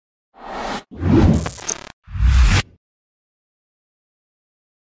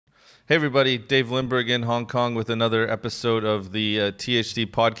Hey everybody, Dave Lindbergh in Hong Kong with another episode of the THD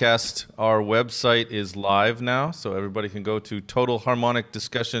podcast. Our website is live now, so everybody can go to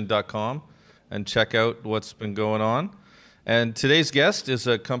totalharmonicdiscussion.com and check out what's been going on. And today's guest is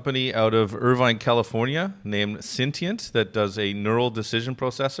a company out of Irvine, California named SYNTIANT that does a neural decision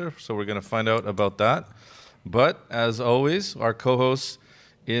processor, so we're going to find out about that. But as always, our co-host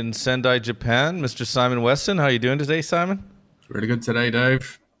in Sendai, Japan, Mr. Simon Weston. How are you doing today, Simon? Really good today,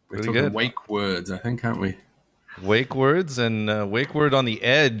 Dave. We're Really talking good. wake words, I think, aren't we? Wake words, and wake word on the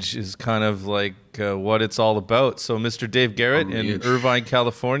edge is kind of like what it's all about. So, Mr. Dave Garrett in Irvine,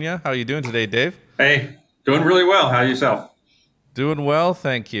 California. How are you doing today, Dave? Hey, doing really well. How are yourself? Doing well,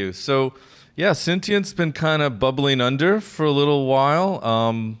 thank you. So, yeah, Sentient's been kind of bubbling under for a little while.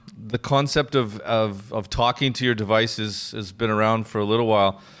 The concept of talking to your devices has been around for a little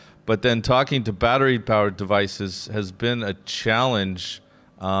while, but then talking to battery-powered devices has been a challenge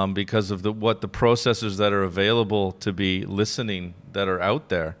because of what the processors that are available to be listening that are out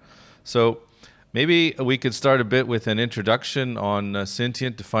there. So maybe we could start a bit with an introduction on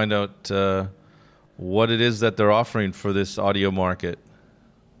Syntient to find out what it is that they're offering for this audio market.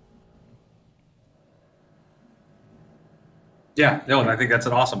 Yeah, no, I think that's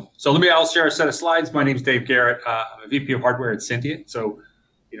an awesome. So I'll share a set of slides. My name's Dave Garrett. I'm a VP of hardware at Syntient. So,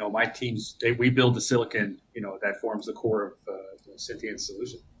 my teams, we build the silicon, that forms the core of the Syntient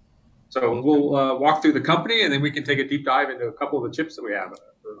solution. So we'll walk through the company, and then we can take a deep dive into a couple of the chips that we have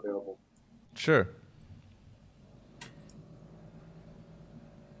available. Sure.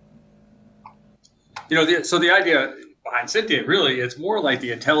 So the idea behind Syntient really, it's more like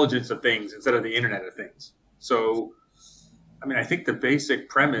the intelligence of things instead of the Internet of Things. So, I think the basic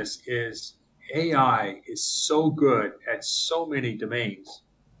premise is AI is so good at so many domains.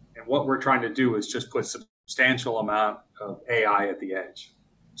 And what we're trying to do is just put substantial amount of AI at the edge.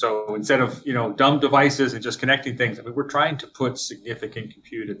 So instead of, dumb devices and just connecting things, we're trying to put significant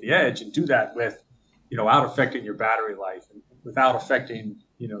compute at the edge and do that without affecting your battery life and without affecting,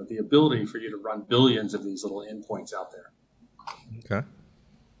 the ability for you to run billions of these little endpoints out there. Okay.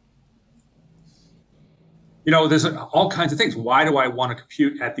 There's all kinds of things. Why do I want to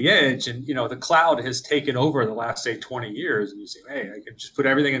compute at the edge? And, the cloud has taken over the last, say, 20 years. And you say, hey, I can just put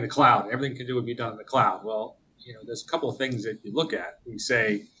everything in the cloud. Everything can do it be done in the cloud. Well, there's a couple of things that you look at. We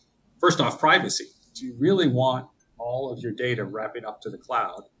say, first off, privacy. Do you really want all of your data wrapping up to the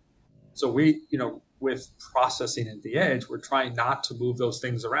cloud? So we, with processing at the edge, we're trying not to move those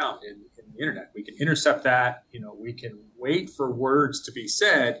things around in the internet. We can intercept that. We can wait for words to be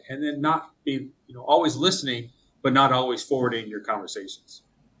said and then not be, always listening, but not always forwarding your conversations.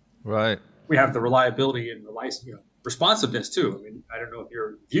 Right. We have the reliability and responsiveness too. I don't know if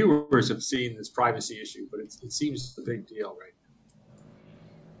your viewers have seen this privacy issue, but it seems a big deal right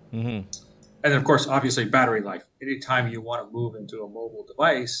now. Mm-hmm. And then, of course, obviously, battery life. Anytime you want to move into a mobile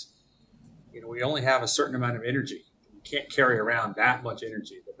device, we only have a certain amount of energy. You can't carry around that much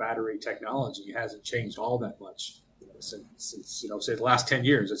energy. The battery technology hasn't changed all that much since say the last 10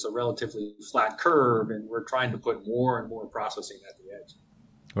 years. It's a relatively flat curve, and we're trying to put more and more processing at the edge.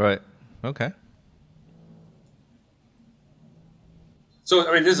 Right. Okay. So,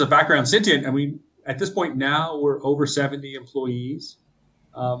 this is a background Syntient. At this point now, we're over 70 employees.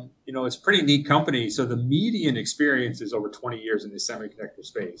 It's a pretty neat company. So the median experience is over 20 years in the semiconductor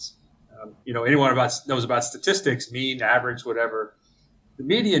space. Anyone knows about statistics, mean, average, whatever. The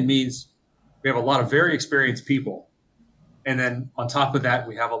median means we have a lot of very experienced people. And then on top of that,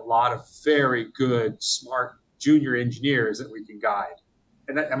 we have a lot of very good, smart junior engineers that we can guide.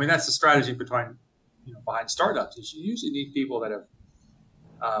 And that's the strategy behind startups. Is you usually need people that have,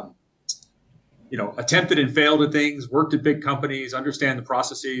 attempted and failed at things, worked at big companies, understand the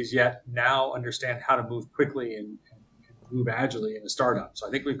processes, yet now understand how to move quickly and move agilely in a startup. So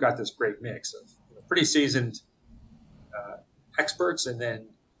I think we've got this great mix of pretty seasoned experts and then,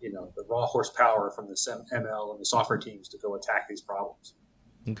 the raw horsepower from the ML and the software teams to go attack these problems.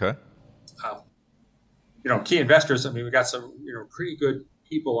 Okay. Key investors, we've got some, pretty good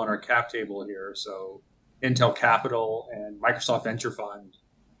people on our cap table here. So Intel Capital and Microsoft Venture Fund,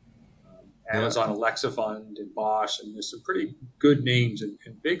 Amazon Alexa Fund and Bosch, and there's some pretty good names and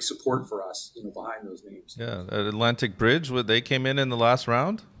big support for us, behind those names. Yeah, at Atlantic Bridge, they came in the last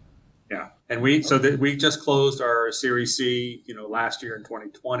round. Yeah, and we just closed our Series C, last year in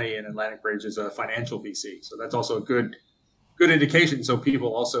 2020, and Atlantic Bridge is a financial VC, so that's also a good indication. So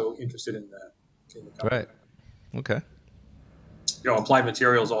people also interested in the company. Right. Okay. Applied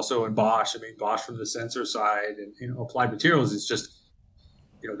Materials also in Bosch. Bosch from the sensor side, and Applied Materials is just,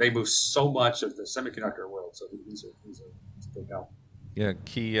 they move so much of the semiconductor world. So these are big help. Yeah,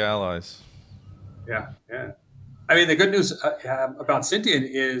 key allies. Yeah, yeah. I mean, the good news about Sentient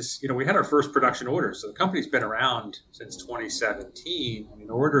is, we had our first production orders. So the company's been around since 2017. I mean,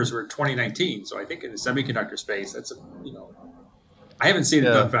 the orders were 2019. So I think in the semiconductor space, I haven't seen it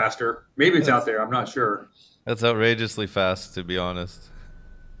Yeah, done faster. Maybe it's out that's there. I'm not sure. that's outrageously fast, to be honest.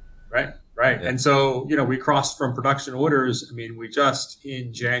 Right, right. Yeah. And so, we crossed from production orders. I mean, we just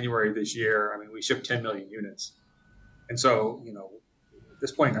in January this year, I mean, we shipped 10 million units. And so, at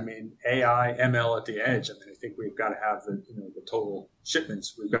this point, I mean, AI, ML at the edge. I mean, I think we've got to have the total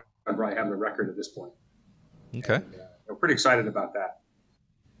shipments. We've got to probably have the record at this point. Okay. And, we're pretty excited about that.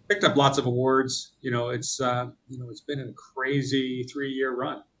 Picked up lots of awards. It's been a crazy 3-year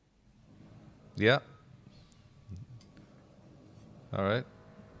run. Yeah. All right.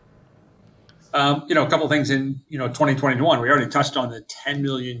 A couple of things in 2021. We already touched on the 10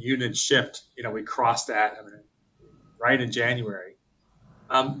 million units shipped. We crossed that. I mean, right in January.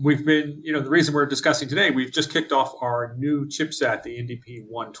 We've been, the reason we're discussing today, we've just kicked off our new chipset, the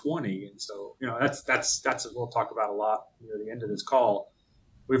NDP120, and so that's we'll talk about a lot near the end of this call.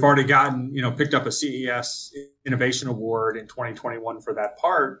 We've already gotten, picked up a CES Innovation Award in 2021 for that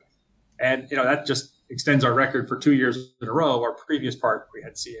part, and that just extends our record for 2 years in a row. Our previous part, we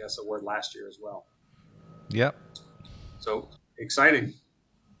had CES Award last year as well. Yep. So exciting.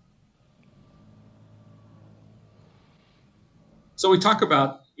 So we talk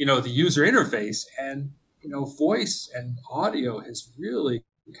about, the user interface, and, voice and audio has really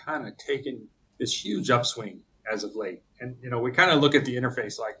kind of taken this huge upswing as of late. And, we kind of look at the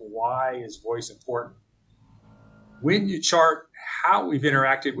interface like, why is voice important? When you chart how we've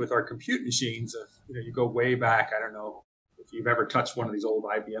interacted with our compute machines, you go way back, I don't know if you've ever touched one of these old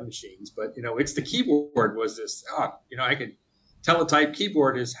IBM machines, but, it's the keyboard was this, I could teletype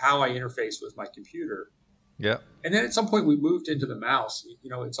keyboard is how I interface with my computer. Yeah. And then at some point we moved into the mouse.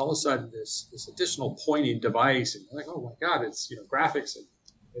 It's all of a sudden this additional pointing device, and you're like, oh my God, it's graphics, and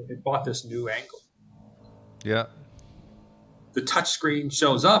it bought this new angle. Yeah. The touch screen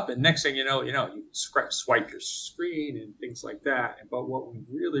shows up, and next thing you know, you swipe your screen and things like that. But what we've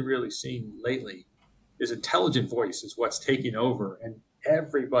really seen lately is intelligent voice is what's taking over, and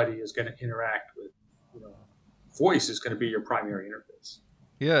everybody is going to interact with. Voice is going to be your primary interface.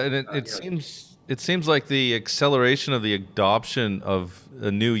 Yeah, and it seems like the acceleration of the adoption of a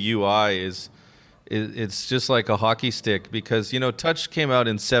new UI it's just like a hockey stick, because touch came out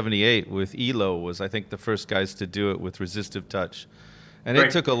in '78 with ELO was, I think, the first guys to do it with resistive touch, and Right.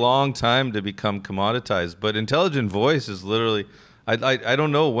 It took a long time to become commoditized. But intelligent voice is literally, I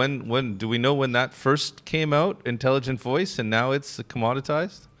don't know when do we know when that first came out, intelligent voice, and now it's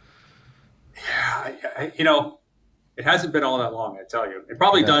commoditized. Yeah, it hasn't been all that long, I tell you. It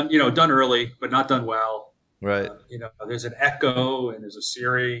probably done early, but not done well. Right. There's an Echo and there's a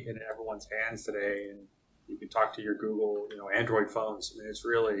Siri in everyone's hands today, and you can talk to your Google, Android phones. I mean, it's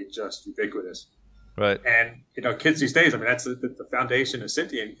really just ubiquitous. Right. And kids these days, I mean, that's the foundation of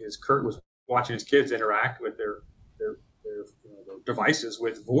Sentient. Is Kurt was watching his kids interact with their devices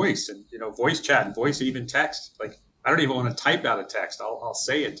with voice and voice chat and voice, even text. Like, I don't even want to type out a text. I'll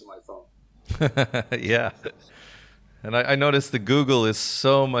say it to my phone. Yeah. And I noticed the Google is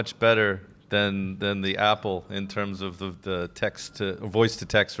so much better than the Apple in terms of the text to voice to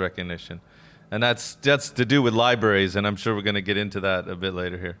text recognition, and that's to do with libraries, and I'm sure we're going to get into that a bit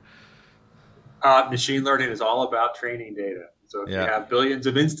later here. Machine learning is all about training data. So if you have billions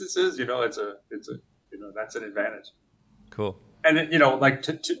of instances, that's an advantage. Cool. And then, like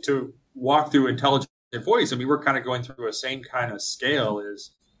to walk through intelligent voice, I mean, we're kind of going through a same kind of scale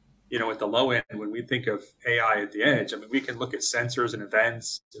as. At the low end, when we think of AI at the edge, I mean, we can look at sensors and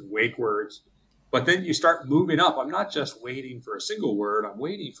events and wake words, but then you start moving up. I'm not just waiting for a single word. I'm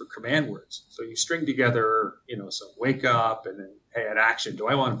waiting for command words. So you string together, some wake up and then, hey, an action. Do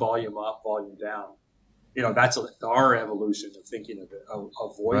I want volume up, volume down? That's our evolution of thinking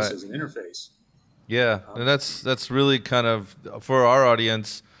of voice Right. as an interface. Yeah, and that's really kind of, for our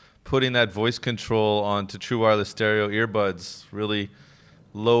audience, putting that voice control onto true wireless stereo earbuds, really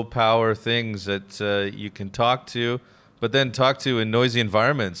low power things that you can talk to, but then talk to in noisy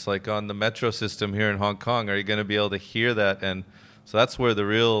environments, like on the metro system here in Hong Kong. Are you going to be able to hear that? And so that's where the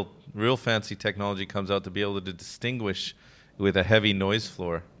real fancy technology comes out, to be able to distinguish with a heavy noise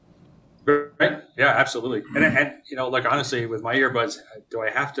floor. Right. Yeah, absolutely. And like, honestly, with my earbuds, do I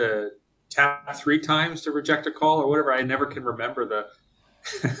have to tap 3 times to reject a call or whatever? I never can remember the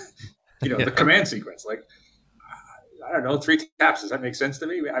the command sequence. Like, I don't know, 3 taps. Does that make sense to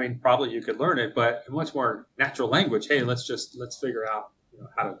me? I mean, probably you could learn it, but in much more natural language. Hey, let's figure out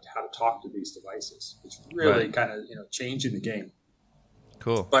how to talk to these devices. It's really kind of changing the game.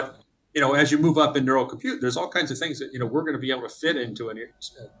 Cool. But, as you move up in neural compute, there's all kinds of things that, we're going to be able to fit into an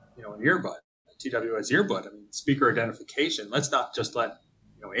earbud, a TWS earbud. I mean, speaker identification. Let's not just let,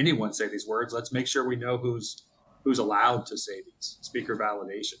 anyone say these words. Let's make sure we know who's allowed to say these. Speaker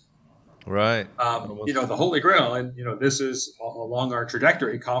validation. Right. The holy grail, and, this is along our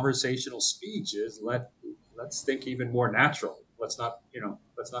trajectory. Conversational speech is let's think even more natural. Let's not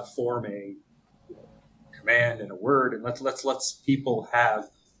form a command and a word, and let's people have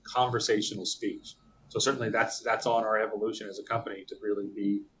conversational speech. So certainly that's on our evolution as a company to really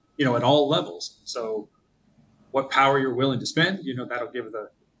be, at all levels. So what power you're willing to spend, that'll give the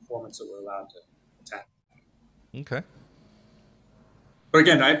performance that we're allowed to attack. Okay. But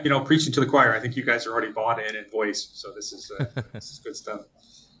again, preaching to the choir. I think you guys are already bought in voice, so this is good stuff.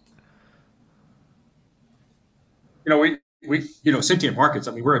 We Syntient markets.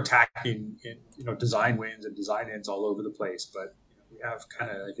 I mean, we're attacking in design wins and design ins all over the place. But we have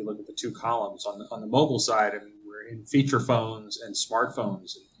kind of, if you look at the two columns on the mobile side, I mean, we're in feature phones and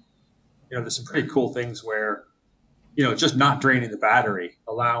smartphones. And, there's some pretty cool things where, just not draining the battery,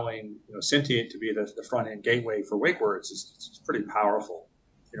 allowing Syntient to be the front end gateway for wake words is pretty powerful.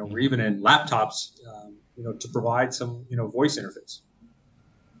 We're even in laptops, to provide some voice interface.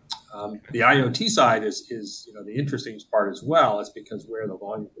 The IoT side is the interesting part as well. It's because where the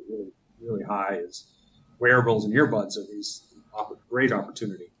volume is really, really high is wearables and earbuds are these great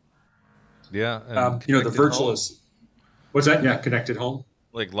opportunity. Yeah. The virtualist. What's that? Yeah, connected home.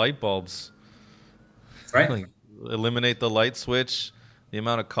 Like light bulbs. Right. Like eliminate the light switch, the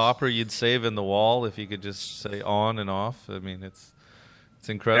amount of copper you'd save in the wall if you could just say on and off. I mean, it's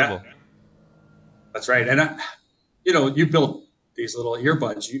incredible. Yeah. That's right. And, you built these little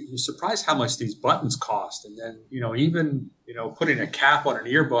earbuds, you're surprised how much these buttons cost. And then, even, putting a cap on an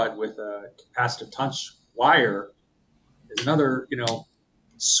earbud with a capacitive touch wire is another,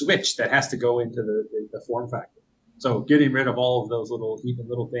 switch that has to go into the form factor. So getting rid of all of those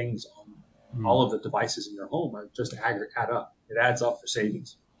little things on all of the devices in your home are just add up. It adds up for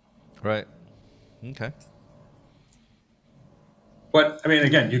savings. Right. Okay. But I mean,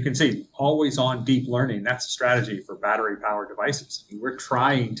 again, you can see always on deep learning. That's a strategy for battery powered devices. I mean, we're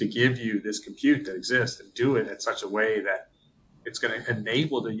trying to give you this compute that exists and do it in such a way that it's going to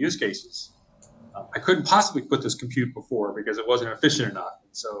enable the use cases. I couldn't possibly put this compute before because it wasn't efficient enough.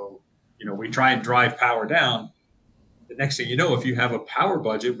 And so, we try and drive power down. The next thing you know, if you have a power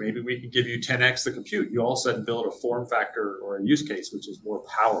budget, maybe we can give you 10x the compute. You all of a sudden build a form factor or a use case which is more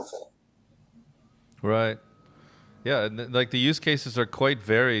powerful. Right. Yeah, like the use cases are quite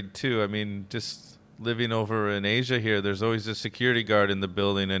varied too. I mean, just living over in Asia here, there's always a security guard in the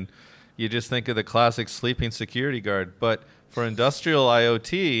building, and you just think of the classic sleeping security guard. But for industrial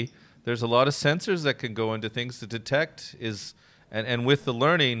IoT, there's a lot of sensors that can go into things to detect and with the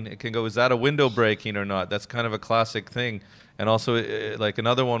learning, it can go, is that a window breaking or not? That's kind of a classic thing. And also, like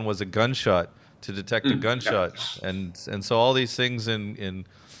another one was a gunshot, to detect a gunshot. Yeah. And so all these things in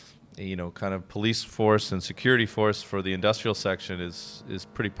kind of police force and security force for the industrial section is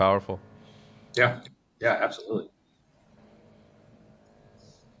pretty powerful. Yeah, absolutely.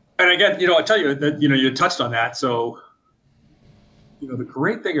 And again, I tell you that, you touched on that. So, the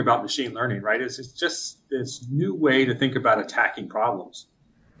great thing about machine learning, right, is it's just this new way to think about attacking problems.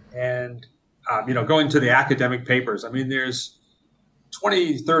 And, going to the academic papers, I mean, there's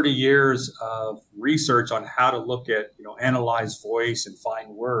 20, 30 years of research on how to look at, analyze voice and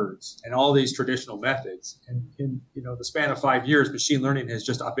find words and all these traditional methods. And in, the span of 5 years, machine learning has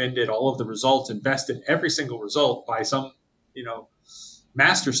just upended all of the results, invested every single result by some,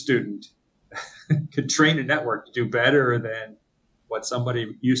 master student could train a network to do better than what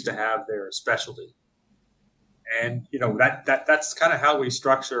somebody used to have their specialty. And, that's kind of how we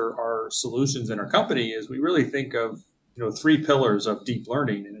structure our solutions in our company is we really think of, 3 pillars of deep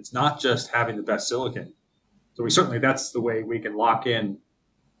learning, and it's not just having the best silicon. So that's the way we can lock in,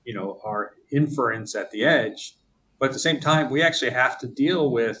 our inference at the edge. But at the same time, we actually have to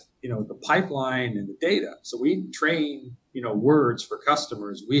deal with, the pipeline and the data. So we train, words for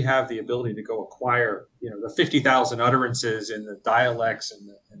customers. We have the ability to go acquire, the 50,000 utterances in the dialects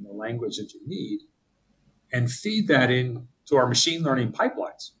and the language that you need and feed that into our machine learning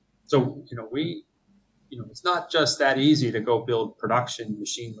pipelines. So, it's not just that easy to go build production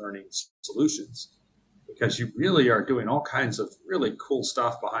machine learning solutions because you really are doing all kinds of really cool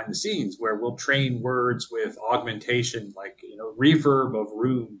stuff behind the scenes where we'll train words with augmentation, like, reverb of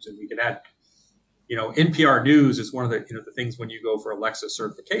rooms. And we can add, NPR News is one of the things when you go for Alexa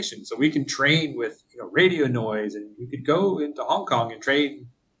certification. So we can train with, radio noise, and you could go into Hong Kong and train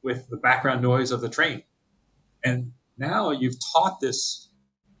with the background noise of the train. And now you've taught this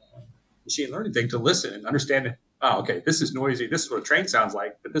machine learning thing to listen and understand, oh, okay, this is noisy. This is what a train sounds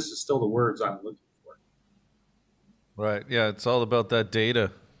like, but this is still the words I'm looking for. Right. Yeah. It's all about that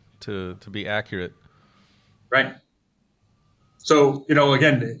data to be accurate. Right. So,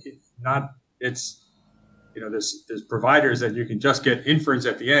 again, there's providers that you can just get inference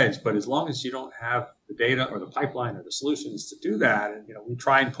at the edge, but as long as you don't have the data or the pipeline or the solutions to do that, and, we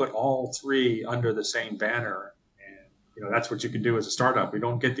try and put all three under the same banner. And, that's what you can do as a startup. We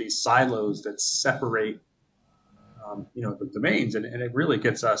don't get these silos that separate, the domains. And it really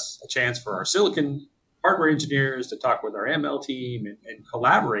gets us a chance for our silicon hardware engineers to talk with our ML team and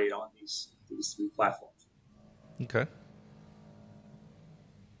collaborate on these three platforms. Okay.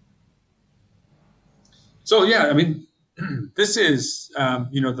 So, yeah, this is,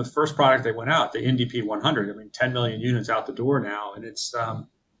 the first product that went out, the NDP100. 10 million units out the door now. And it's,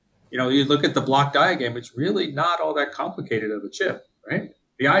 you look at the block diagram, it's really not all that complicated of a chip, right?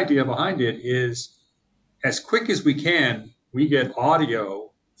 The idea behind it is as quick as we can, we get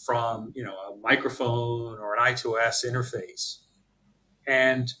audio from, a microphone or an I2S interface.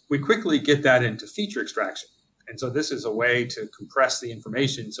 And we quickly get that into feature extraction. And so this is a way to compress the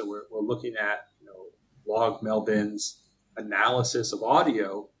information. So we're looking at, log melbins, analysis of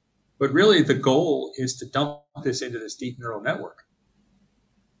audio, but really the goal is to dump this into this deep neural network.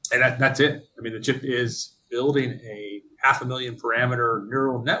 And that's it. The chip is building a 500,000 parameter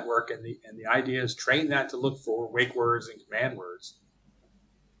neural network, and the idea is train that to look for wake words and command words.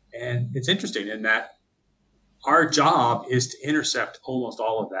 And it's interesting in that our job is to intercept almost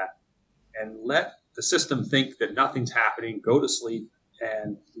all of that and let the system think that nothing's happening, go to sleep,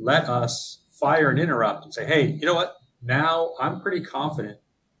 and let us fire an interrupt and say, hey, you know what? Now I'm pretty confident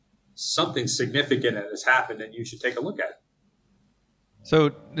something significant has happened and you should take a look at it.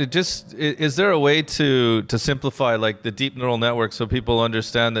 So is there a way to simplify like the deep neural network so people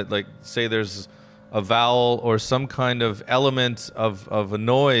understand that, like, say there's a vowel or some kind of element of a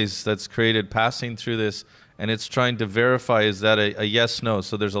noise that's created passing through this, and it's trying to verify, is that a yes, no?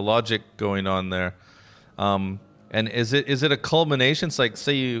 So there's a logic going on there. And is it a culmination? It's like,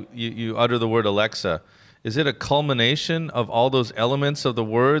 say you utter the word Alexa. Is it a culmination of all those elements of the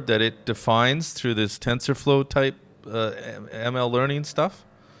word that it defines through this TensorFlow type ML learning stuff?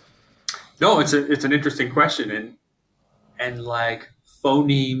 No, it's an interesting question, and like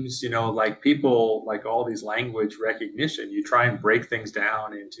phonemes, like people, like all these language recognition, you try and break things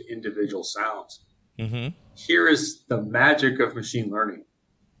down into individual sounds. Mm-hmm. Here is the magic of machine learning.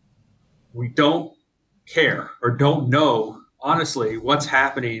 We don't care or don't know honestly what's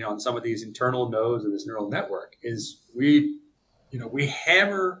happening on some of these internal nodes of this neural network. Is we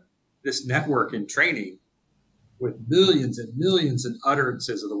hammer this network in training with millions and millions of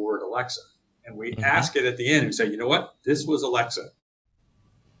utterances of the word Alexa, and we ask it at the end and say, you know what, this was Alexa,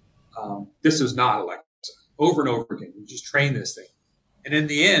 this is not Alexa, over and over again. You just train this thing, and in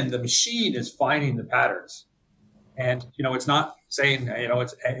the end the machine is finding the patterns. And, it's not saying,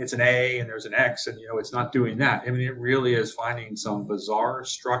 it's an A and there's an X, and, it's not doing that. It really is finding some bizarre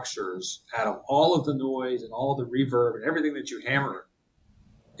structures out of all of the noise and all the reverb and everything that you hammer.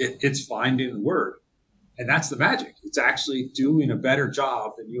 It's finding the word. And that's the magic. It's actually doing a better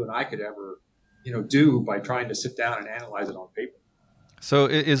job than you and I could ever, do by trying to sit down and analyze it on paper. So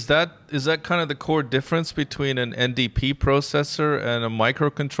is that kind of the core difference between an NDP processor and a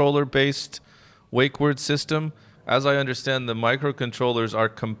microcontroller-based wake word system? As I understand, the microcontrollers are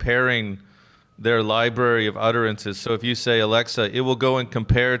comparing their library of utterances. So if you say Alexa, it will go and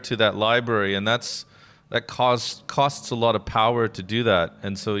compare to that library, and that costs a lot of power to do that.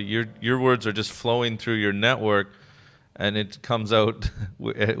 And so your words are just flowing through your network, and it comes out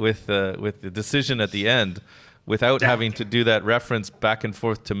with the decision at the end without having to do that reference back and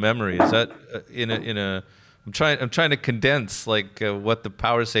forth to memory. Is that I'm trying to condense what the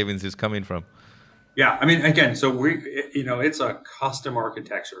power savings is coming from. Yeah, again, so it's a custom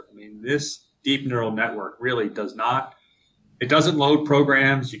architecture. This deep neural network really it doesn't load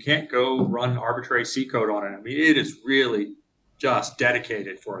programs. You can't go run arbitrary C code on it. It is really just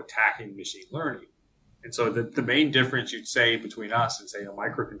dedicated for attacking machine learning. And so the main difference you'd say between us and, say, a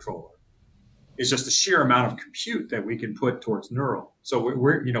microcontroller is just the sheer amount of compute that we can put towards neural. So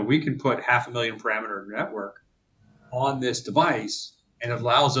we can put 500,000 parameter network on this device, and it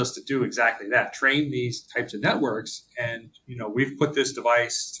allows us to do exactly that, train these types of networks. And, we've put this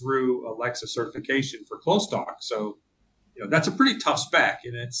device through Alexa certification for close talk. So, that's a pretty tough spec.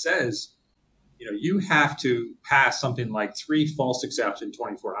 And it says, you have to pass something like 3 false accepts in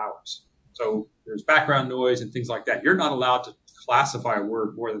 24 hours. So there's background noise and things like that. You're not allowed to classify a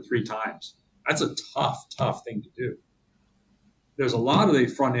word more than 3 times. That's a tough thing to do. There's a lot of the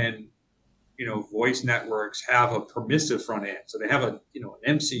front end voice networks have a permissive front end. So they have an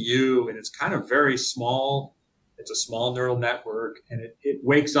MCU, and it's kind of very small. It's a small neural network, and it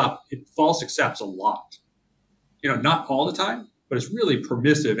wakes up. It false accepts a lot. Not all the time, but it's really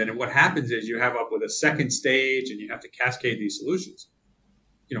permissive. And what happens is you have up with a second stage, and you have to cascade these solutions.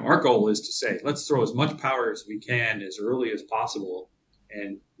 Our goal is to say, let's throw as much power as we can as early as possible,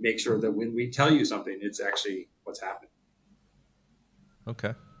 and make sure that when we tell you something, it's actually what's happening.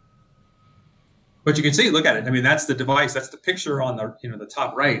 Okay. But you can see, look at it. I mean, that's the device. That's the picture on the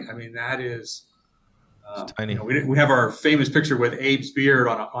top right. I mean, that is it's tiny. We have our famous picture with Abe's beard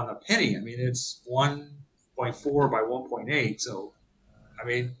on a penny. I mean, it's 1.4 by 1.8. So, I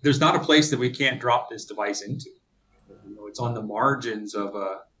mean, there's not a place that we can't drop this device into. It's on the margins of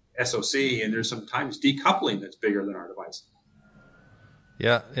a SoC, and there's sometimes decoupling that's bigger than our device.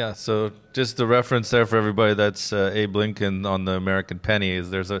 Yeah. So just the reference there for everybody, that's Abe Lincoln on the American penny.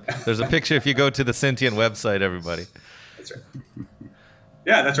 There's a picture if you go to the Syntient website, everybody. That's right.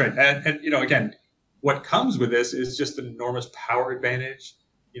 Yeah, that's right. And again, what comes with this is just an enormous power advantage.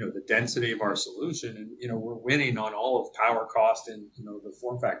 The density of our solution, and we're winning on all of power, cost, and the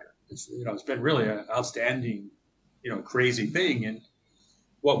form factor. It's been really an outstanding crazy thing. And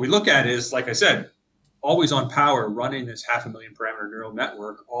what we look at is, like I said, always on power, running this 500,000 parameter neural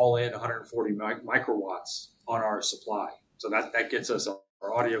network, all in 140 microwatts on our supply. So that gets us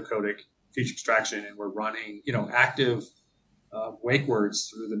our audio codec feature extraction, and we're running active wake words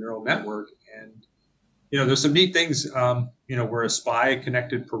through the neural network. And there's some neat things. We're a SPI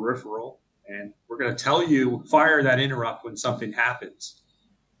connected peripheral, and we're going to tell you, fire that interrupt when something happens.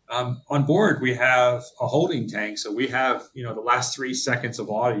 On board, we have a holding tank. So we have, the last 3 seconds of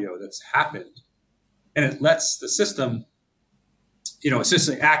audio that's happened, and it lets the system,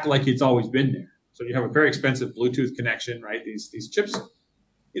 essentially act like it's always been there. So you have a very expensive Bluetooth connection, right? These chips,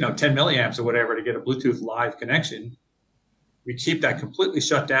 10 milliamps or whatever to get a Bluetooth live connection. We keep that completely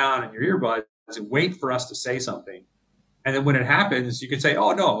shut down in your earbuds and wait for us to say something. And then when it happens, you can say,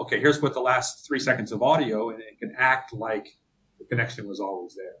 oh, no, okay, here's what the last 3 seconds of audio, and it can act like the connection was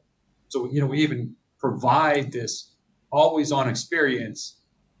always there. So, we even provide this always on experience,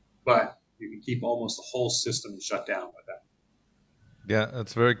 but you can keep almost the whole system shut down with that. Yeah,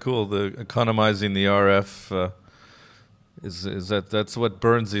 that's very cool. The economizing the RF that's what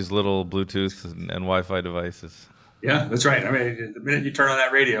burns these little Bluetooth and Wi-Fi devices. Yeah, that's right. I mean, the minute you turn on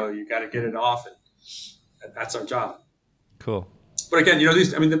that radio, you got to get it off, and that's our job. Cool. But again, your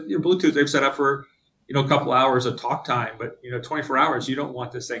Bluetooth, they've set up for a couple hours of talk time, but 24 hours, you don't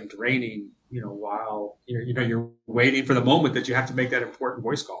want this thing draining, while you're waiting for the moment that you have to make that important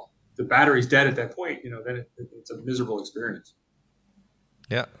voice call. The battery's dead at that point, then it's a miserable experience.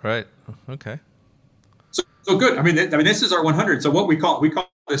 Yeah, right. Okay. So good. I mean, this is our 100. So what we call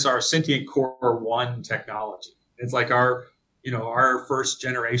this our Syntient Core 1 technology. It's like our first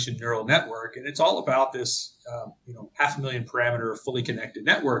generation neural network, and it's all about this 500,000 parameter fully connected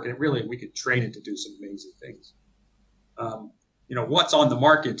network, and we could train it to do some amazing things. What's on the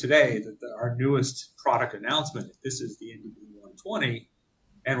market today, our newest product announcement, this is the NDP120,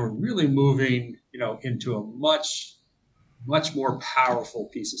 and we're really moving into a much more powerful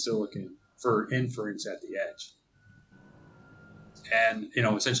piece of silicon for inference at the edge. And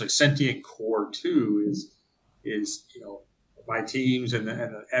essentially Syntient Core 2 is my teams and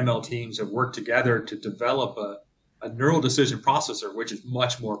the ML teams have worked together to develop a neural decision processor, which is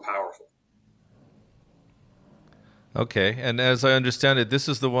much more powerful. Okay, and as I understand it, this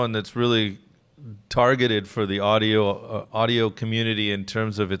is the one that's really targeted for the audio community in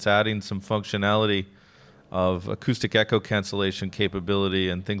terms of it's adding some functionality of acoustic echo cancellation capability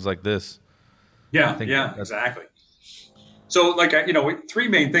and things like this. Yeah, exactly. So, three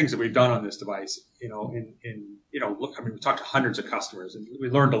main things that we've done on this device. We talked to hundreds of customers, and we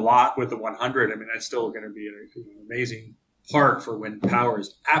learned a lot with the 100. I mean, that's still going to be an amazing part for when power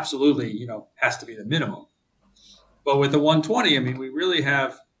is absolutely, has to be the minimum. But with the 120, I mean, we really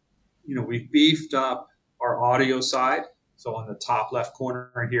have, we've beefed up our audio side. So on the top left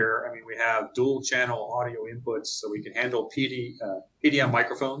corner here, I mean, we have dual channel audio inputs, so we can handle PDM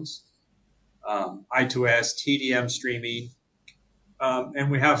microphones, I2S, TDM streaming. And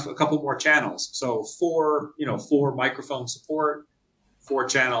we have a couple more channels. So four microphone support,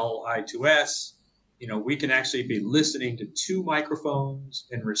 4-channel I2S. We can actually be listening to 2 microphones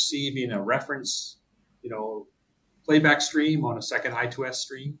and receiving a reference, playback stream on a second I2S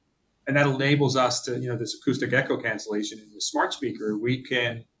stream. And that enables us to, this acoustic echo cancellation in the smart speaker. We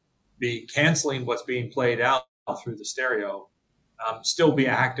can be canceling what's being played out through the stereo, still be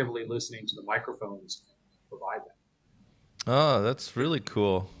actively listening to the microphones and provide that. Oh, that's really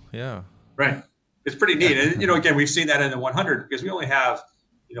cool. Yeah. Right. It's pretty neat. And, again, we've seen that in the 100 because we only have,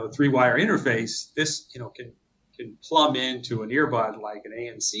 3-wire interface. This, can plumb into an earbud like an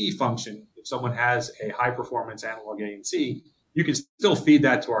ANC function. If someone has a high performance analog ANC, you can still feed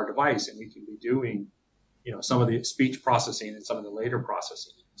that to our device and we can be doing, some of the speech processing and some of the later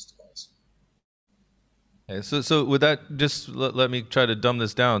processing in this device. Okay, so with that, just let me try to dumb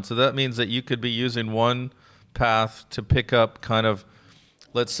this down. So that means that you could be using one path to pick up kind of,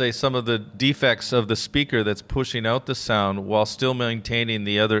 let's say, some of the defects of the speaker that's pushing out the sound while still maintaining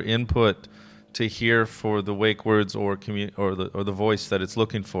the other input to hear for the wake words or the voice that it's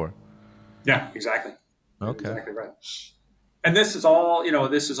looking for. Yeah, exactly. Okay. Exactly right. And this is all,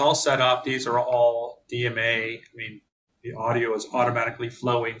 set up. These are all DMA. I mean, the audio is automatically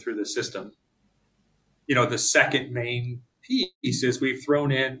flowing through the system. The second main piece is we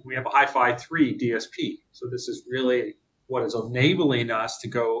have a Hi-Fi 3 DSP. So this is really what is enabling us to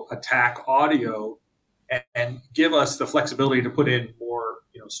go attack audio and give us the flexibility to put in more,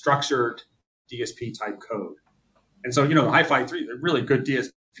 structured DSP type code. And so, the Hi-Fi 3, they're really good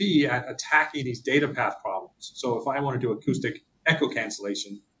DSP at attacking these data path problems. So if I want to do acoustic echo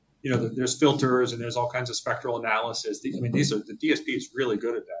cancellation, there's filters and there's all kinds of spectral analysis. The DSP is really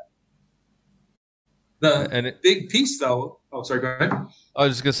good at that. The big piece though, oh, sorry, go ahead. I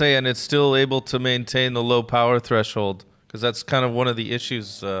was just going to say, and it's still able to maintain the low power threshold, because that's kind of one of the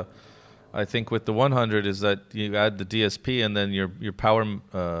issues, I think, with the 100 is that you add the DSP and then your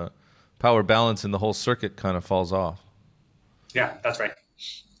power balance in the whole circuit kind of falls off. Yeah, that's right.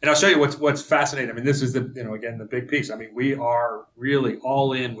 And I'll show you what's fascinating. I mean, this is again, the big piece. I mean, we are really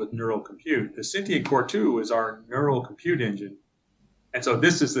all in with neural compute. The SYNTIANT Core 2 is our neural compute engine. And so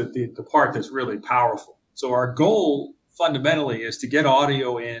this is the part that's really powerful. So our goal fundamentally is to get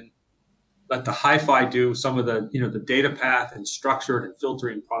audio in, let the Hi-Fi do some of the, the data path and structured and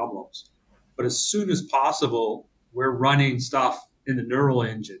filtering problems. But as soon as possible, we're running stuff in the neural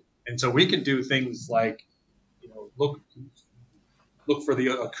engine. And so we can do things like, look for the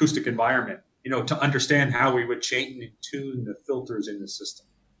acoustic environment, to understand how we would chain and tune the filters in the system.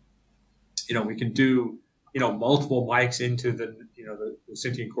 We can do, multiple mics into the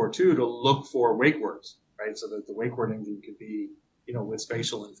SYNTIANT Core 2 to look for wake words, right? So that the wake word engine could be, with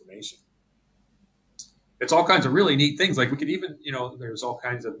spatial information. It's all kinds of really neat things. Like we could even, there's all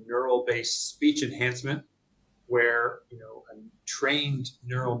kinds of neural-based speech enhancement where, a trained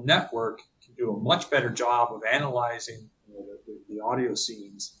neural network can do a much better job of analyzing the audio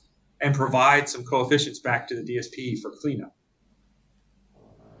scenes and provide some coefficients back to the DSP for cleanup.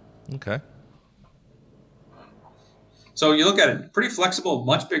 Okay. So you look at it, pretty flexible,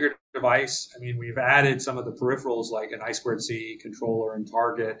 much bigger device. I mean, we've added some of the peripherals like an I2C controller and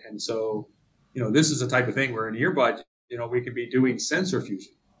target. And so, this is the type of thing where in earbud, we could be doing sensor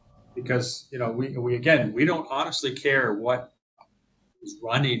fusion because, we don't honestly care what is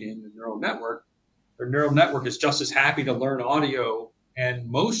running in the neural network. The neural network is just as happy to learn audio and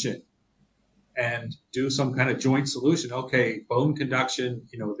motion and do some kind of joint solution. Okay, bone conduction,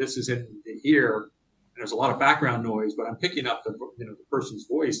 this is in the ear and there's a lot of background noise, but I'm picking up the person's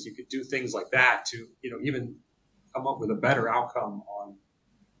voice. You could do things like that to, even come up with a better outcome on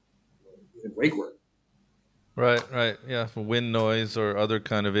wake word. Right. Yeah, for wind noise or other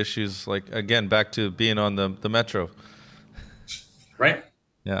kind of issues, like, again, back to being on the metro. Right.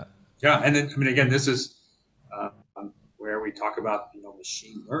 Yeah. Yeah, and then again, this is where we talk about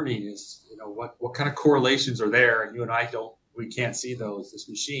machine learning is what kind of correlations are there, and you and I we can't see those. This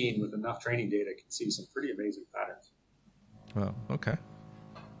machine with enough training data can see some pretty amazing patterns. Oh, okay.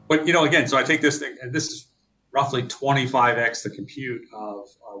 But again, so I take this thing, and this is roughly 25x the compute of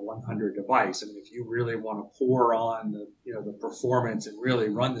our 100 device. I mean, if you really want to pour on the performance and really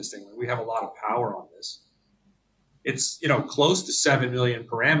run this thing, we have a lot of power on this. It's close to 7 million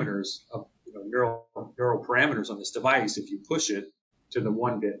parameters of neural parameters on this device if you push it to the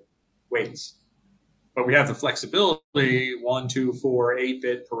 1-bit weights. But we have the flexibility 1, 2, 4,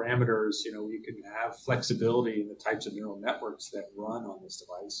 8-bit parameters. You can have flexibility in the types of neural networks that run on this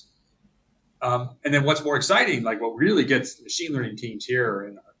device. And then what's more exciting, like what really gets the machine learning teams here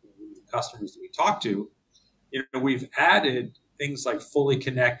and the customers that we talk to, we've added things like fully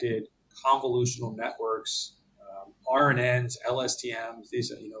connected convolutional networks, RNNs, LSTMs.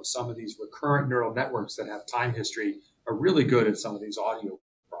 These, some of these recurrent neural networks that have time history are really good at some of these audio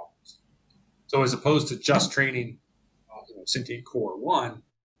problems. So as opposed to just training SYNTIANT Core 1,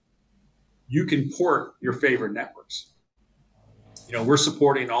 you can port your favorite networks. We're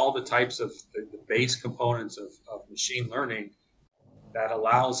supporting all the types of the base components of machine learning that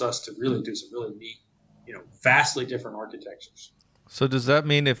allows us to really do some really neat, vastly different architectures. So does that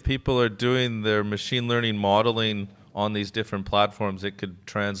mean if people are doing their machine learning modeling on these different platforms, it could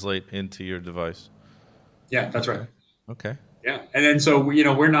translate into your device? Yeah, that's right. Okay. Okay. Yeah, and then so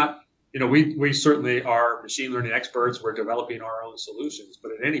we're not, we certainly are machine learning experts. We're developing our own solutions,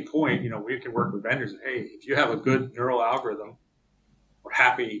 but at any point, we can work with vendors. And, hey, if you have a good neural algorithm, we're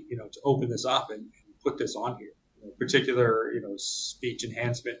happy, to open this up and put this on here. Particular, speech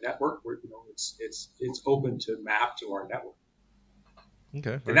enhancement network, where it's open to map to our network.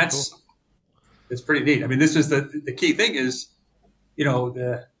 Okay. And it's pretty neat. I mean, this is the key thing is,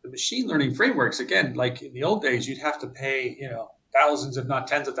 the machine learning frameworks, again, like in the old days, you'd have to pay, thousands, if not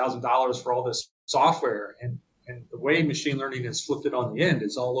tens of thousands of dollars for all this software. And the way machine learning is flipped it on the end,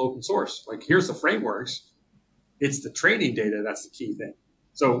 it's all open source. Like, here's the frameworks. It's the training data that's the key thing.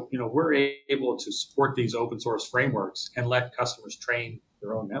 So, we're able to support these open source frameworks and let customers train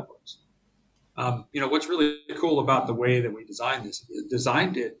their own networks. What's really cool about the way that we designed this,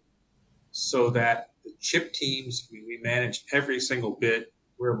 designed it so that the chip teams, we manage every single bit.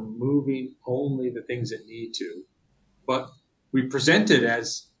 We're moving only the things that need to, but we present it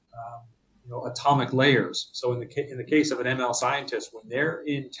as atomic layers. So in the case of an ML scientist, when they're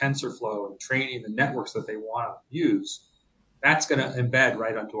in TensorFlow and training the networks that they want to use, that's going to embed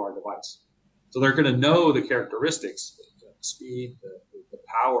right onto our device. So they're going to know the characteristics, the speed, the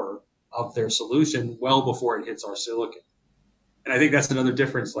power of their solution well before it hits our silicon. And I think that's another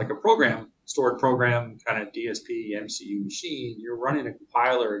difference, like a stored program, kind of DSP, MCU machine. You're running a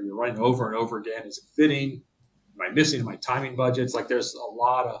compiler and you're running over and over again. Is it fitting? Am I missing my timing budgets? Like, there's a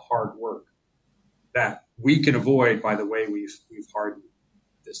lot of hard work that we can avoid by the way we've hardened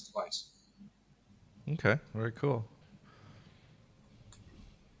this device. Okay, very cool.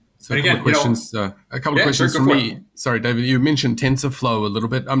 So a couple of questions from me. Sorry, David, you mentioned TensorFlow a little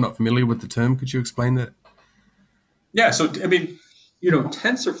bit. I'm not familiar with the term. Could you explain that? Yeah, so I mean,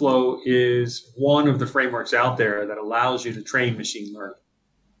 TensorFlow is one of the frameworks out there that allows you to train machine learning.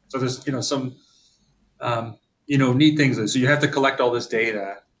 So there's some neat things. So you have to collect all this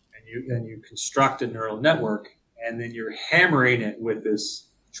data, and you construct a neural network, and then you're hammering it with this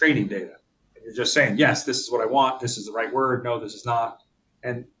training data. And you're just saying, yes, this is what I want. This is the right word. No, this is not.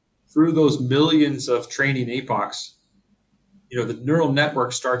 And through those millions of training epochs, the neural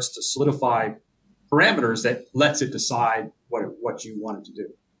network starts to solidify parameters that lets it decide what you want it to do.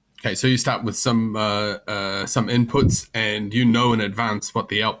 Okay, so you start with some inputs, and in advance what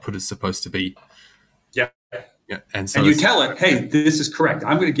the output is supposed to be. Yeah. Yeah, and you tell it, hey, this is correct.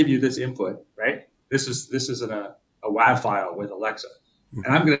 I'm going to give you this input, right? This is a WAV file with Alexa,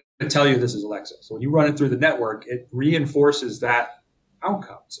 and I'm going to tell you this is Alexa. So when you run it through the network, it reinforces that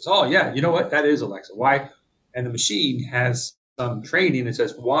outcome. It says, oh yeah, you know what? That is Alexa. Why? And the machine has some training that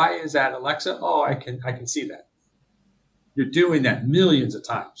says, why is that Alexa? Oh, I can see that. You're doing that millions of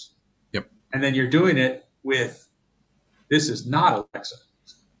times. Yep. And then you're doing it with, this is not Alexa.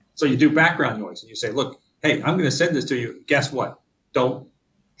 So you do background noise and you say, look, hey, I'm going to send this to you. Guess what? Don't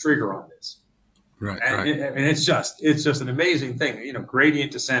trigger on this. Right. And it's just an amazing thing.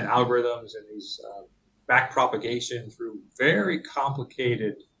 Gradient descent algorithms and these back propagation through very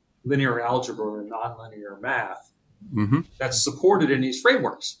complicated linear algebra and nonlinear math that's supported in these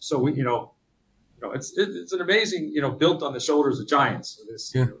frameworks. So we, it's an amazing, built on the shoulders of giants.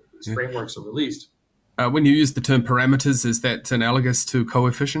 So these frameworks are released. When you use the term parameters, is that analogous to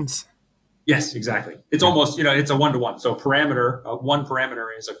coefficients? Yes, exactly. It's almost, it's a one-to-one. So one parameter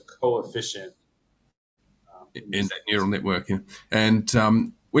is a coefficient in that neural network. Yeah. And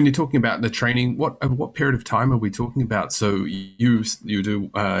when you're talking about the training, what period of time are we talking about? So you do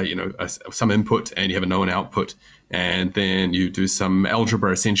some input and you have a known output, and then you do some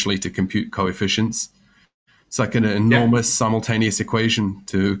algebra essentially to compute coefficients. It's like an enormous simultaneous equation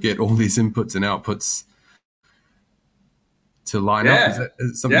to get all these inputs and outputs to line up. Is that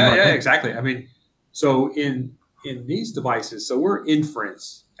something like that? Exactly. I mean, so in these devices, so we're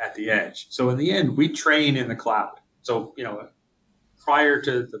inference at the edge. So in the end, we train in the cloud. So, prior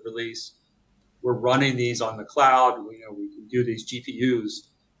to the release, we're running these on the cloud. We can do these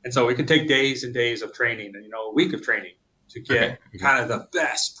GPUs. And so it can take days and days of training and, a week of training to get kind of the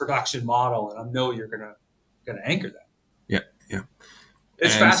best production model. And I know you're going to anchor that. Yeah.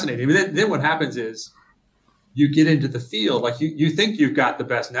 It's fascinating. Then what happens is you get into the field, like you think you've got the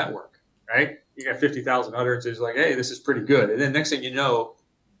best network, right? You got 50,000 utterances, like, hey, this is pretty good. And then next thing you know,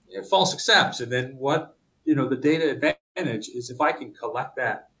 false accepts. And then what, the data advantage is if I can collect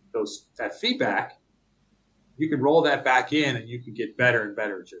that feedback, you can roll that back in and you can get better and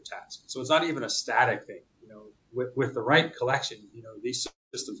better at your task. So it's not even a static thing. With the right collection, these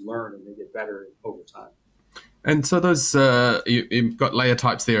systems learn and they get better over time. And so those, you've got layer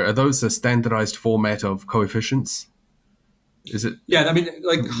types there. Are those a standardized format of coefficients? Is it? Yeah, I mean,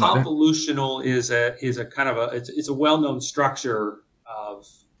 like something like that? convolutional is a kind of it's a well-known structure of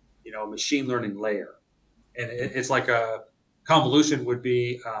machine learning layer, and it's like a convolution would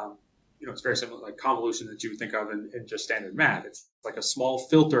be it's very similar like convolution that you would think of in just standard math. It's like a small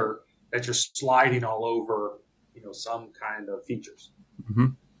filter that you're sliding all over some kind of features. Mm-hmm.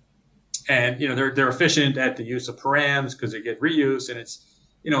 And they're efficient at the use of params because they get reuse, and it's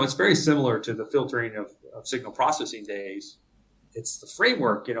very similar to the filtering of signal processing days. It's the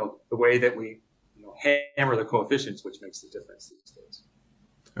framework, the way that we hammer the coefficients, which makes the difference these days.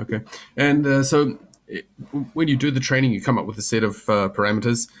 Okay, and so when you do the training, you come up with a set of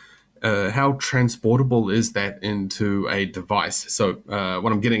parameters. How transportable is that into a device? So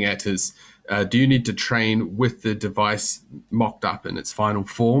what I'm getting at is, do you need to train with the device mocked up in its final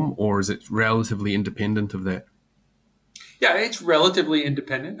form, or is it relatively independent of that? Yeah, it's relatively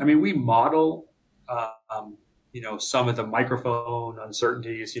independent. I mean, we model, some of the microphone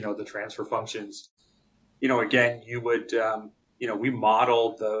uncertainties, the transfer functions. Again, you would, we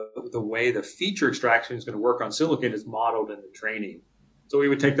model the way the feature extraction is going to work on silicon is modeled in the training. So we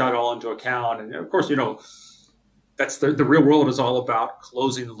would take that all into account. And of course, that's the real world is all about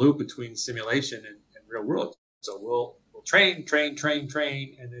closing the loop between simulation and real world. So we'll train,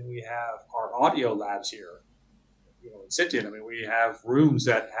 and then we have our audio labs here. In SYNTIANT, I mean, we have rooms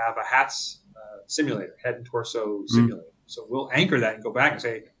that have a HATS simulator, head and torso simulator. So we'll anchor that and go back and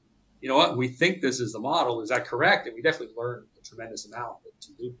say, you know what, we think this is the model. Is that correct? And we definitely learned a tremendous amount to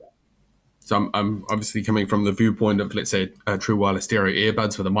do that. So I'm obviously coming from the viewpoint of, let's say, true wireless stereo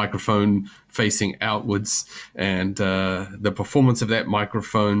earbuds with a microphone facing outwards, and the performance of that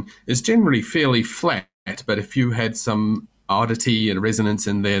microphone is generally fairly flat. But if you had some oddity and resonance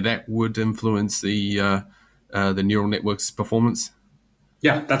in there, that would influence the neural network's performance.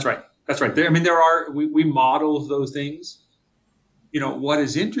 Yeah, that's right. That's right. We model those things. What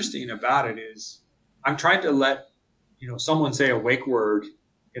is interesting about it is I'm trying to let, someone say a wake word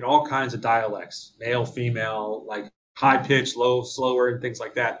in all kinds of dialects, male, female, like high pitch, low, slower, and things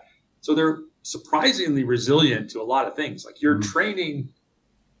like that. So they're surprisingly resilient to a lot of things. Like you're training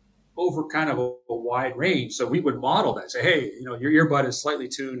over kind of a wide range. So we would model that, say, hey, your earbud is slightly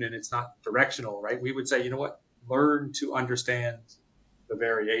tuned and it's not directional, right? We would say, learn to understand the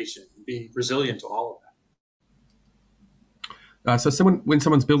variation, be resilient to all of that. So when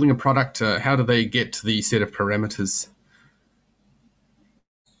someone's building a product, how do they get the set of parameters?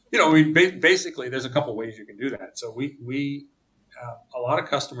 Basically, there's a couple ways you can do that. So we a lot of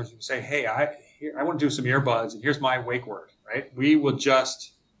customers will say, hey, I want to do some earbuds, and here's my wake word, right? We will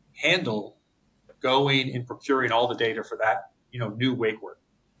just handle going and procuring all the data for that, new wake word.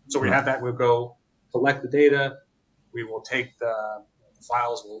 So we have that. We'll go collect the data. We will take the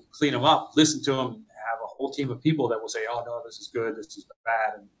files, we'll clean them up, listen to them, have a whole team of people that will say, oh, no, this is good, this is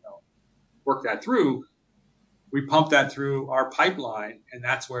bad, and work that through. We pump that through our pipeline, and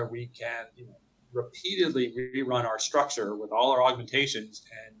that's where we can repeatedly rerun our structure with all our augmentations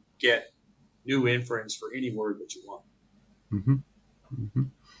and get new inference for any word that you want. Mm-hmm. Mm-hmm.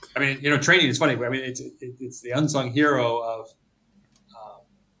 I mean, training is funny. I mean, it's the unsung hero of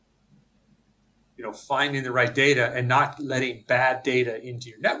finding the right data and not letting bad data into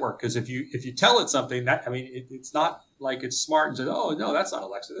your network. Because if you tell it something, it's not like it's smart and says, oh no, that's not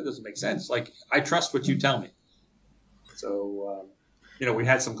Alexa, that doesn't make sense. Like I trust what you tell me. So we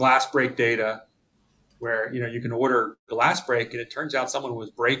had some glass break data where you can order glass break, and it turns out someone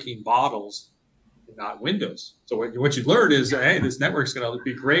was breaking bottles and not windows. So what you learn is, hey, this network's going to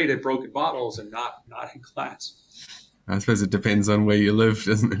be great at broken bottles and not in glass. I suppose it depends on where you live,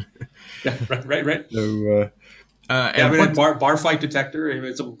 doesn't it? Yeah, right. So, bar fight detector,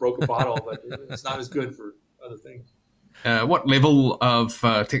 it's a broken bottle, but it's not as good for other things. What level of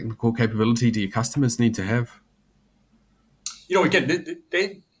technical capability do your customers need to have? Again,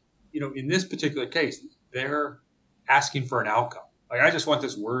 they in this particular case, they're asking for an outcome. Like, I just want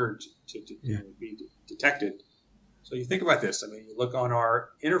this word to be detected. So you think about this. I mean, you look on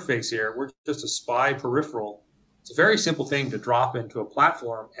our interface here, we're just a SPY peripheral. It's a very simple thing to drop into a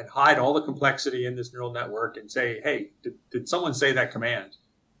platform and hide all the complexity in this neural network and say, hey, did someone say that command?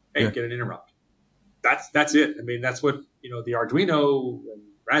 Hey, get an interrupt. That's it. I mean, that's what, the Arduino and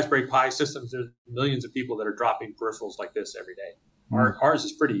Raspberry Pi systems, there's millions of people that are dropping peripherals like this every day. Ours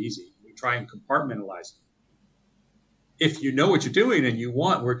is pretty easy. We try and compartmentalize it. If you know what you're doing and you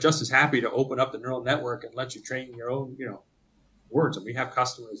want, we're just as happy to open up the neural network and let you train your own, words. And we have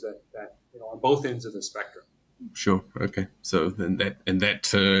customers that on both ends of the spectrum. Sure. Okay. So then in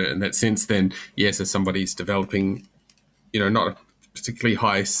that sense, then yes, if somebody's developing, not a particularly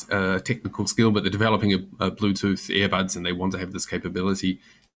high technical skill, but they're developing a Bluetooth earbuds and they want to have this capability,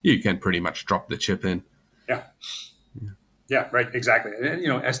 you can pretty much drop the chip in. Yeah. Yeah, right, exactly. And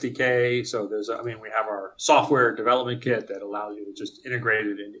SDK. So we have our software development kit that allows you to just integrate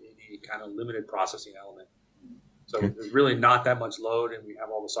it into any kind of limited processing element. So there's really not that much load, and we have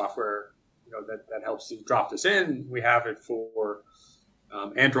all the software, that helps you drop this in. We have it for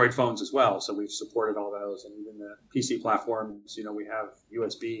Android phones as well. So we've supported all those, and even the PC platforms. We have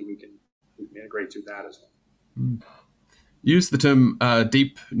USB. We can integrate through that as well. Use the term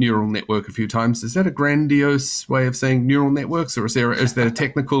deep neural network a few times. Is that a grandiose way of saying neural networks, or is that a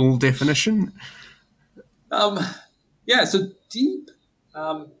technical definition? Yeah, so deep.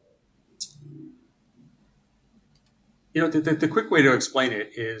 The quick way to explain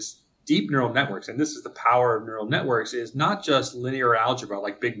it is deep neural networks, and this is the power of neural networks, is not just linear algebra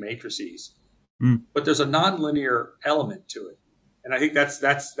like big matrices, but there's a nonlinear element to it. And I think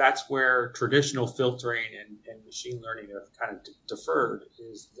that's where traditional filtering and machine learning have kind of differed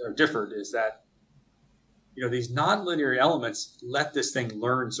is that these nonlinear elements let this thing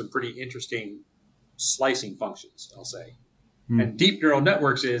learn some pretty interesting slicing functions, I'll say. And deep neural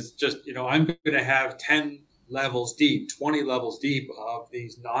networks is just I'm going to have 10 levels deep, 20 levels deep of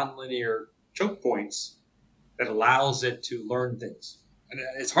these nonlinear choke points that allows it to learn things. And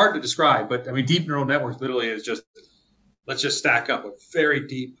it's hard to describe, but deep neural networks literally is just, let's just stack up a very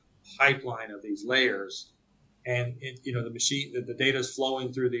deep pipeline of these layers, and the machine, the data is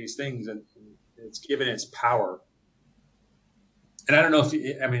flowing through these things, and it's given its power. And I don't know if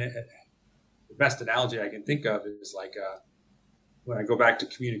the best analogy I can think of is like when I go back to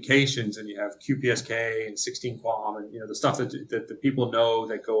communications, and you have QPSK and 16 QAM, and the stuff that the people know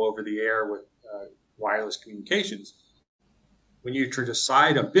that go over the air with wireless communications. When you try to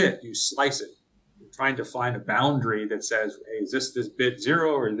decide a bit, you slice it. Trying to find a boundary that says, hey, is this bit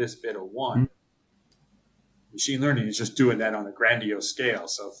 0 or this bit a 1? Machine learning is just doing that on a grandiose scale.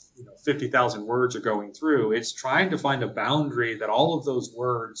 So, 50,000 words are going through. It's trying to find a boundary that all of those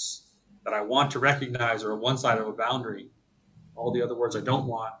words that I want to recognize are on one side of a boundary. All the other words I don't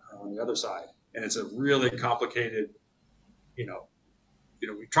want are on the other side. And it's a really complicated, we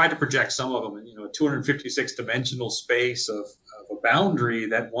tried to project some of them in, a 256 dimensional space of a boundary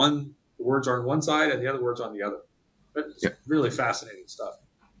that the words are on one side and the other words on the other. But it's really fascinating stuff.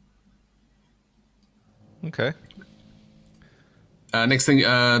 Okay. Next thing,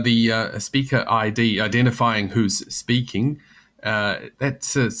 the speaker ID, identifying who's speaking. That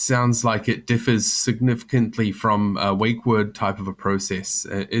sounds like it differs significantly from a wake word type of a process.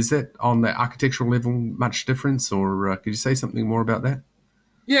 Is that on the architectural level much difference, or could you say something more about that?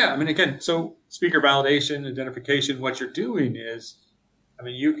 Yeah, again, so speaker validation, identification, what you're doing is,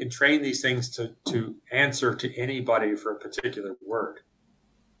 you can train these things to answer to anybody for a particular word.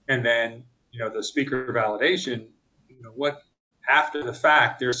 And then, the speaker validation, what after the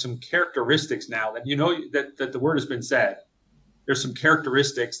fact, there's some characteristics now that that the word has been said. There's some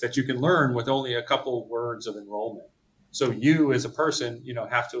characteristics that you can learn with only a couple words of enrollment. So you as a person,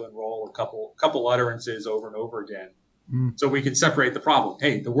 have to enroll a couple utterances over and over again. So we can separate the problem.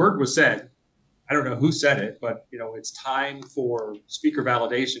 Hey, the word was said. I don't know who said it, but it's time for speaker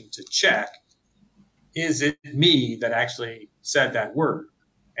validation to check, is it me that actually said that word?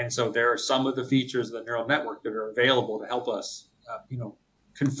 And so there are some of the features of the neural network that are available to help us,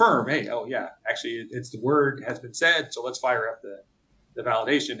 confirm, hey, oh yeah, actually it's the word has been said, so let's fire up the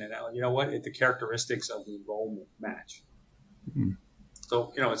validation, and the characteristics of the enrollment match.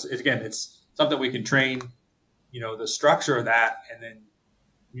 So, it's something we can train, the structure of that, and then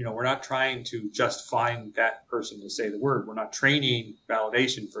we're not trying to just find that person to say the word. We're not training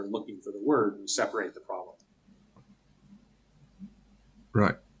validation for looking for the word. We separate the problem.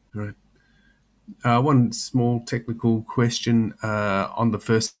 Right. One small technical question on the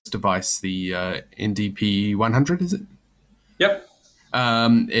first device, the NDP100, is it? Yep.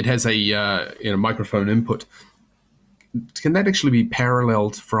 It has a microphone input. Can that actually be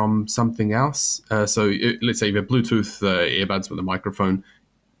paralleled from something else? Let's say you have Bluetooth earbuds with a microphone.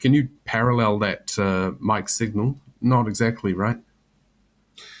 Can you parallel that mic signal? Not exactly, right?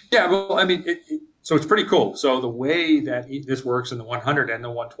 Yeah, well, so it's pretty cool. So the way that this works in the 100 and the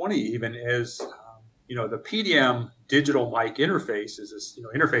 120 even is, the PDM digital mic interface is this,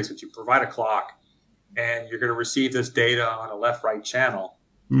 interface that you provide a clock, and you're going to receive this data on a left-right channel.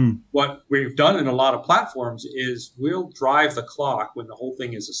 What we've done in a lot of platforms is we'll drive the clock when the whole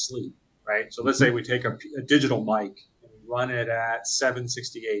thing is asleep, right? So let's say we take a digital mic and we run it at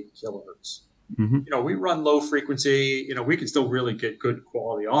 768 kilohertz. Mhm. we run low frequency. We can still really get good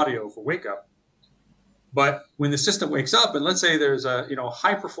quality audio for wake up. But when the system wakes up, and let's say there's a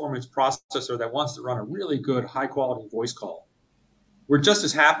high performance processor that wants to run a really good high quality voice call, we're just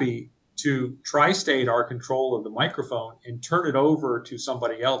as happy to tri-state our control of the microphone and turn it over to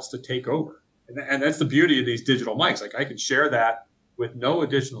somebody else to take over. And that's the beauty of these digital mics. Like I can share that with no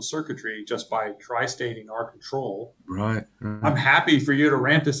additional circuitry just by tri-stating our control. Right. I'm happy for you to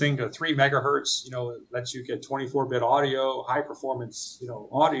ramp this thing to 3 megahertz. It lets you get 24-bit audio, high performance,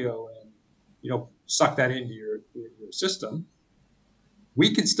 audio, and suck that into your system.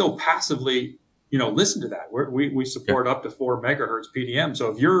 We can still passively, listen to that. We support up to 4 megahertz PDM. So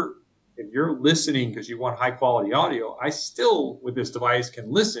if you're listening because you want high quality audio, I still with this device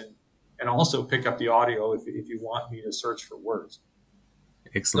can listen and also pick up the audio if you want me to search for words.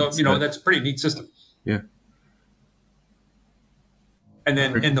 Excellent. So that's a pretty neat system. Yeah. And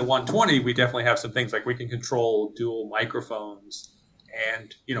then in the 120, we definitely have some things like we can control dual microphones,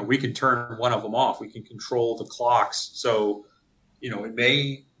 and we can turn one of them off. We can control the clocks. So it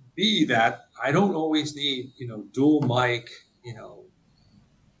may be that I don't always need dual mic,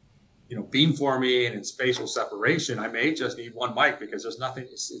 beamforming and spatial separation. I may just need one mic because there's nothing.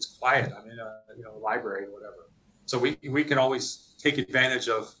 It's quiet. I'm in a library or whatever. So we can always take advantage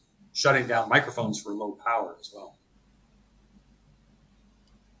of shutting down microphones for low power as well.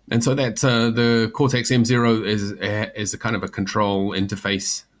 And so that the Cortex M0 is a kind of a control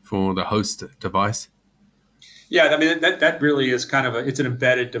interface for the host device. Yeah, I mean that really is kind of it's an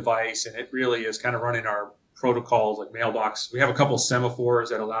embedded device, and it really is kind of running our protocols like Mailbox. We have a couple of semaphores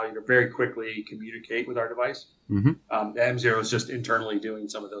that allow you to very quickly communicate with our device. Mm-hmm. The M0 is just internally doing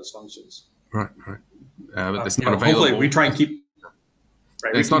some of those functions. Right. But it's not available. Hopefully, we try and keep.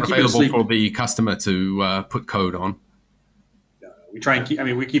 Right, it's not available for the customer to put code on. We try and keep. I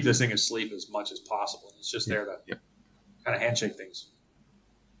mean, we keep this thing asleep as much as possible. It's just there to kind of handshake things.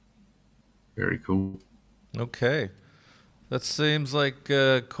 Very cool. Okay, that seems like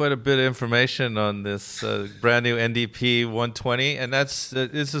quite a bit of information on this brand new NDP120, and this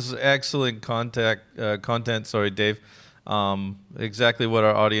is excellent content. Sorry, Dave. Exactly what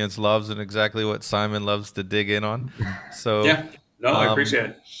our audience loves, and exactly what Simon loves to dig in on. So I appreciate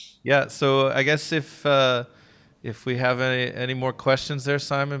it. Yeah, so I guess if we have any more questions there,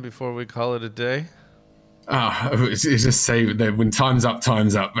 Simon, before we call it a day. It's just say that when time's up,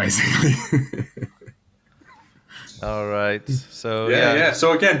 basically. All right. So yeah.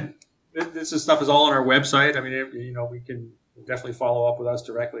 So again, this stuff is all on our website. I mean, we can definitely follow up with us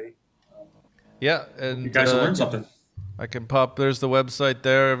directly. And you guys will learn something. I can pop. There's the website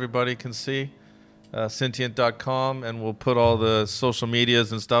there. Everybody can see SYNTIANT.com, and we'll put all the social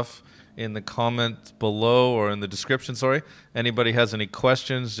medias and stuff in the comments below or in the description. Sorry. Anybody has any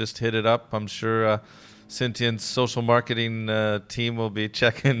questions, just hit it up. I'm sure SYNTIANT's social marketing team will be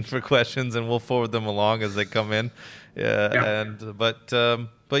checking for questions, and we'll forward them along as they come in.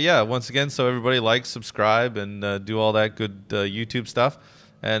 But yeah, once again, so everybody like, subscribe, and do all that good YouTube stuff.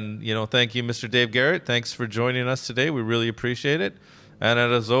 And thank you, Mr. Dave Garrett. Thanks for joining us today. We really appreciate it. And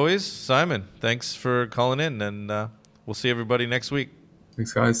as always, Simon, thanks for calling in, and we'll see everybody next week.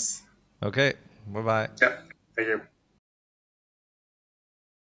 Thanks, guys. Okay. Bye-bye. Yeah. Thank you.